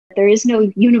There is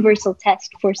no universal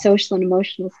test for social and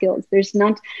emotional skills. There's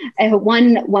not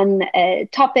one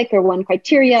topic or one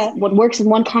criteria. What works in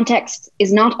one context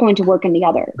is not going to work in the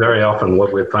other. Very often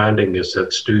what we're finding is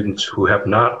that students who have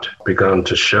not begun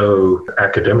to show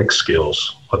academic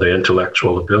skills or their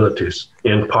intellectual abilities,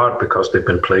 in part because they've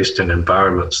been placed in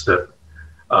environments that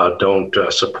don't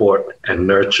support and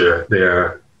nurture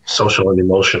their social and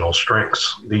emotional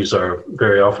strengths. These are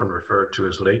very often referred to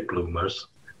as late bloomers,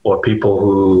 or people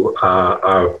who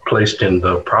are placed in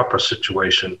the proper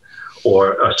situation,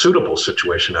 or a suitable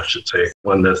situation, I should say,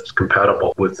 one that's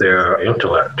compatible with their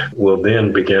intellect, will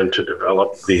then begin to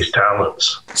develop these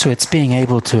talents. So it's being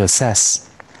able to assess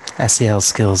SEL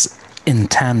skills in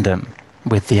tandem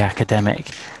with the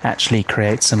academic actually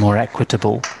creates a more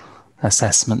equitable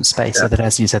assessment space, so that,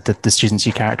 as you said, that the students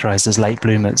you characterized as late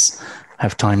bloomers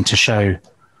have time to show,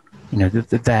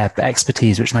 their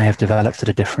expertise, which may have developed at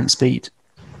a different speed.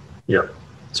 Yeah.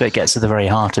 So it gets to the very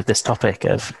heart of this topic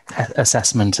of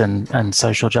assessment and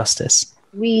social justice.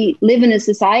 We live in a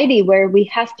society where we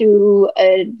have to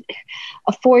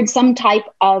afford some type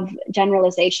of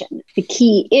generalization. The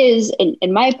key is,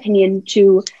 in my opinion,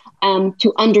 to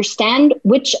understand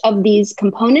which of these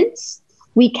components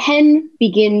we can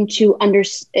begin to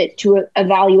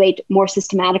evaluate more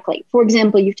systematically. For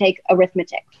example, you take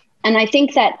arithmetic. And I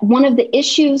think that one of the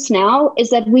issues now is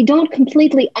that we don't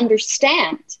completely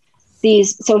understand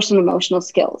these social and emotional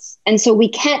skills. And so we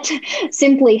can't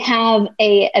simply have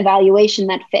a evaluation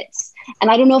that fits.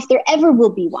 And I don't know if there ever will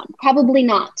be one, probably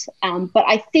not. But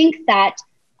I think that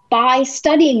by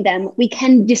studying them, we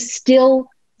can distill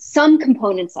some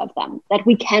components of them that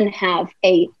we can have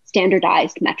a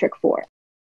standardized metric for.